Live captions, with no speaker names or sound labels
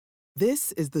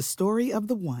This is the story of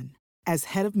the one. As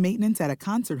head of maintenance at a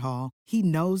concert hall, he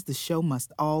knows the show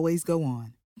must always go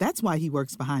on. That's why he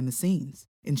works behind the scenes,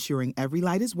 ensuring every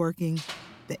light is working,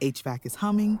 the HVAC is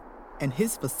humming, and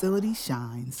his facility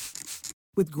shines.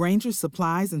 With Grainger's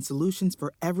supplies and solutions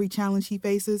for every challenge he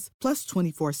faces, plus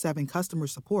 24/7 customer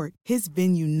support, his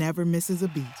venue never misses a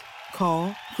beat.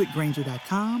 Call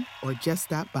quickgrainger.com or just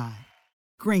stop by.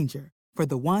 Grainger, for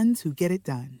the ones who get it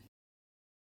done.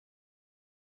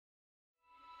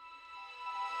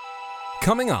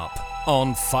 Coming up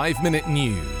on 5 Minute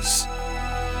News.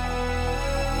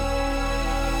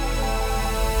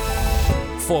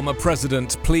 Former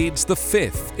president pleads the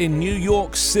fifth in New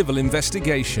York's civil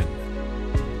investigation.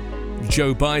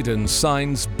 Joe Biden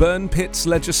signs burn pits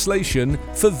legislation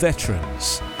for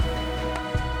veterans.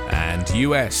 And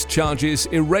US charges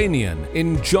Iranian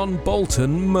in John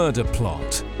Bolton murder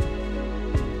plot.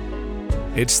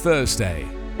 It's Thursday,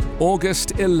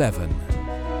 August 11.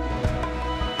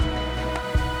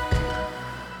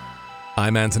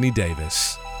 I'm Anthony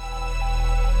Davis.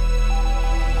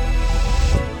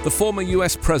 The former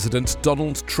US President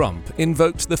Donald Trump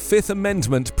invoked the Fifth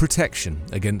Amendment protection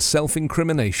against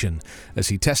self-incrimination as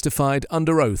he testified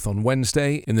under oath on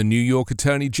Wednesday in the New York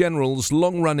Attorney General's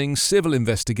long-running civil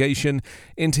investigation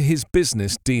into his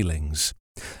business dealings.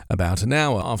 About an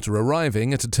hour after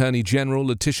arriving at Attorney General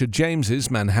Letitia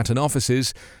James's Manhattan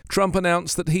offices, Trump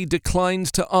announced that he declined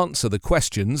to answer the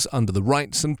questions under the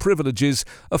rights and privileges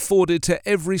afforded to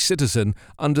every citizen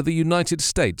under the United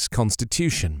States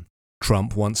Constitution.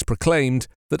 Trump once proclaimed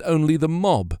that only the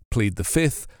mob plead the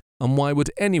Fifth, and why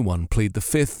would anyone plead the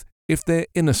Fifth if they're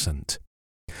innocent?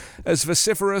 As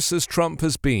vociferous as Trump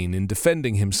has been in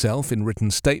defending himself in written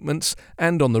statements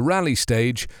and on the rally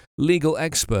stage, legal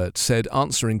experts said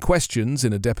answering questions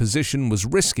in a deposition was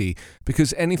risky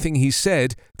because anything he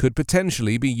said could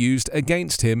potentially be used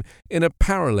against him in a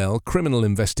parallel criminal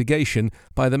investigation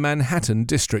by the Manhattan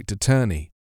District Attorney.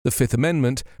 The Fifth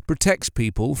Amendment protects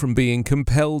people from being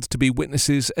compelled to be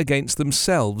witnesses against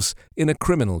themselves in a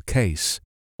criminal case.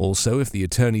 Also, if the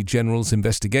Attorney General's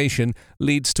investigation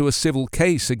leads to a civil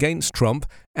case against Trump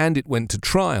and it went to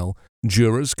trial,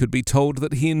 jurors could be told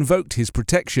that he invoked his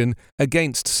protection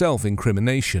against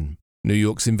self-incrimination. New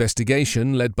York's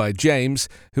investigation, led by James,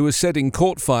 who has said in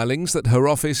court filings that her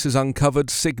office has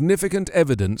uncovered significant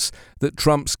evidence that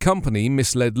Trump's company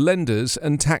misled lenders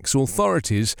and tax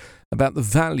authorities about the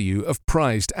value of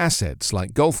prized assets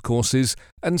like golf courses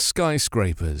and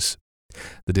skyscrapers.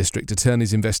 The district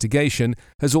attorney's investigation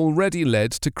has already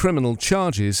led to criminal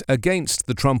charges against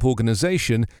the Trump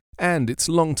Organization and its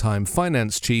longtime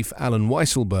finance chief Alan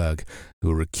Weisselberg, who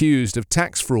are accused of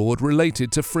tax fraud related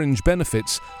to fringe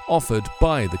benefits offered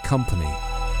by the company.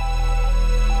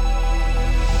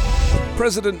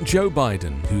 President Joe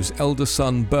Biden, whose elder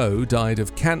son Beau died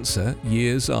of cancer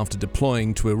years after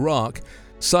deploying to Iraq,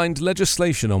 signed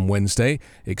legislation on Wednesday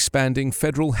expanding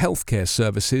federal healthcare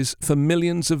services for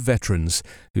millions of veterans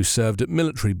who served at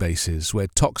military bases where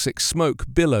toxic smoke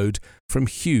billowed from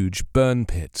huge burn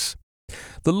pits.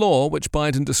 The law, which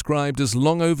Biden described as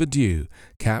long overdue,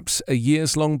 caps a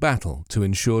years-long battle to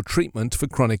ensure treatment for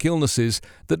chronic illnesses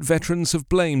that veterans have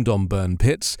blamed on burn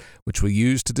pits, which were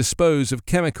used to dispose of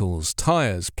chemicals,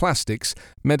 tires, plastics,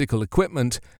 medical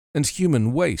equipment, and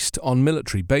human waste on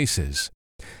military bases.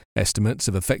 Estimates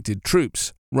of affected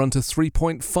troops run to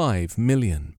 3.5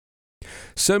 million.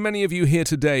 So many of you here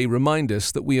today remind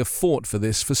us that we have fought for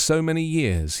this for so many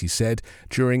years, he said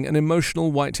during an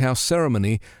emotional White House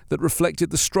ceremony that reflected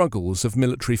the struggles of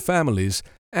military families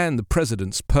and the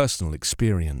president's personal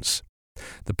experience.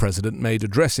 The president made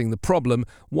addressing the problem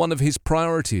one of his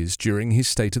priorities during his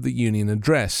State of the Union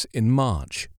address in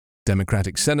March.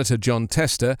 Democratic Senator Jon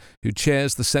Tester, who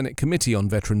chairs the Senate Committee on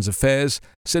Veterans Affairs,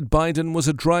 said Biden was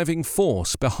a driving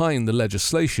force behind the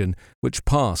legislation which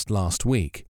passed last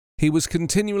week. He was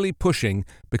continually pushing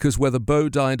because whether Beau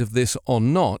died of this or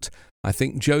not, I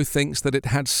think Joe thinks that it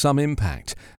had some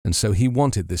impact, and so he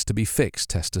wanted this to be fixed,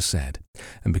 Tester said.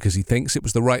 And because he thinks it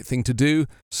was the right thing to do,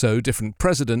 so different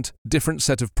president, different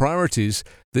set of priorities,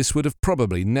 this would have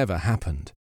probably never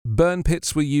happened. Burn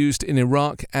pits were used in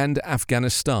Iraq and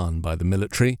Afghanistan by the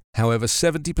military. However,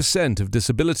 70% of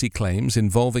disability claims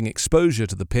involving exposure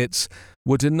to the pits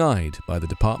were denied by the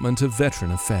Department of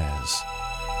Veteran Affairs.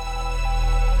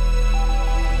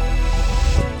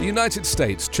 The United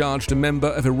States charged a member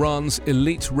of Iran's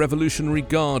elite Revolutionary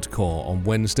Guard Corps on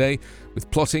Wednesday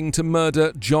with plotting to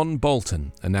murder John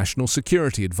Bolton, a national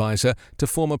security advisor to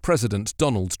former President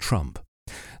Donald Trump.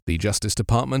 The Justice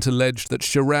Department alleged that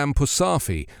Shahram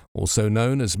Pousafi, also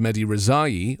known as Mehdi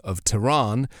Rezaei of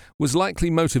Tehran, was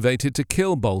likely motivated to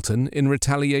kill Bolton in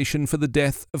retaliation for the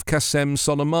death of Qasem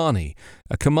Soleimani,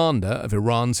 a commander of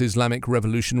Iran's Islamic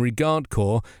Revolutionary Guard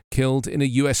Corps killed in a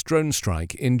US drone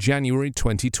strike in January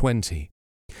 2020.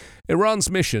 Iran's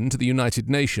mission to the United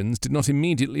Nations did not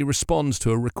immediately respond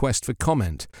to a request for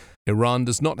comment. Iran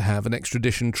does not have an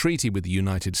extradition treaty with the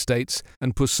United States,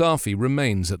 and Pousafi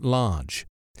remains at large.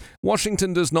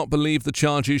 Washington does not believe the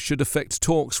charges should affect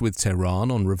talks with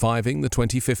Tehran on reviving the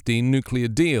 2015 nuclear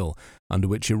deal, under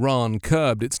which Iran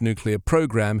curbed its nuclear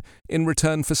program in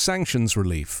return for sanctions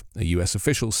relief, a US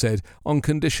official said, on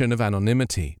condition of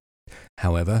anonymity.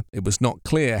 However, it was not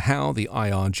clear how the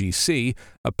IRGC,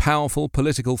 a powerful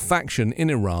political faction in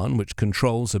Iran which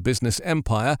controls a business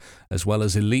empire, as well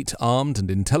as elite armed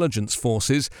and intelligence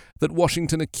forces that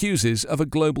Washington accuses of a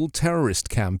global terrorist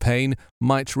campaign,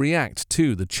 might react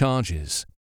to the charges.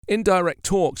 Indirect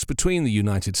talks between the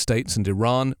United States and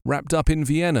Iran wrapped up in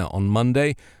Vienna on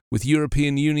Monday, with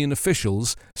European Union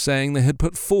officials saying they had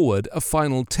put forward a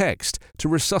final text to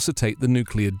resuscitate the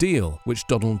nuclear deal, which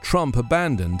Donald Trump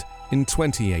abandoned in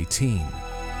 2018.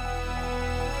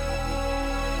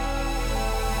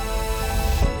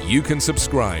 You can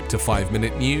subscribe to 5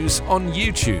 Minute News on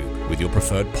YouTube with your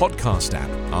preferred podcast app.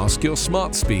 Ask your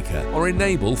smart speaker or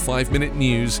enable 5 Minute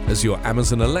News as your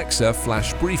Amazon Alexa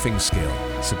flash briefing skill.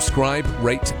 Subscribe,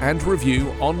 rate and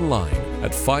review online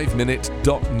at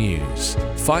 5minute.news.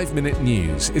 5 Minute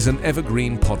News is an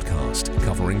evergreen podcast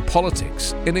covering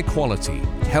politics, inequality,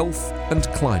 health and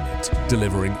climate,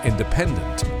 delivering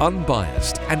independent,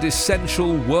 unbiased and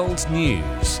essential world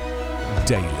news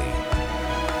daily.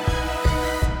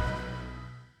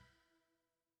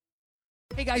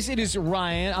 Hey guys, it is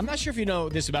Ryan. I'm not sure if you know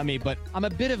this about me, but I'm a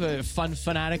bit of a fun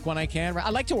fanatic when I can. I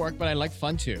like to work, but I like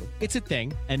fun too. It's a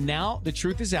thing. And now the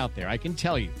truth is out there. I can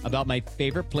tell you about my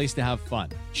favorite place to have fun.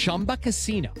 Chumba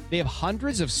Casino. They have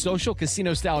hundreds of social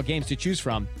casino style games to choose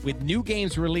from with new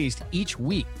games released each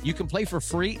week. You can play for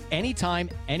free anytime,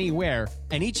 anywhere.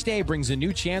 And each day brings a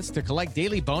new chance to collect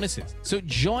daily bonuses. So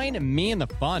join me in the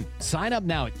fun. Sign up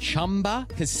now at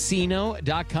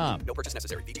ChumbaCasino.com. No purchase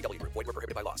necessary. VGW Group. Void where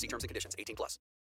prohibited by law. See terms and conditions. 18+.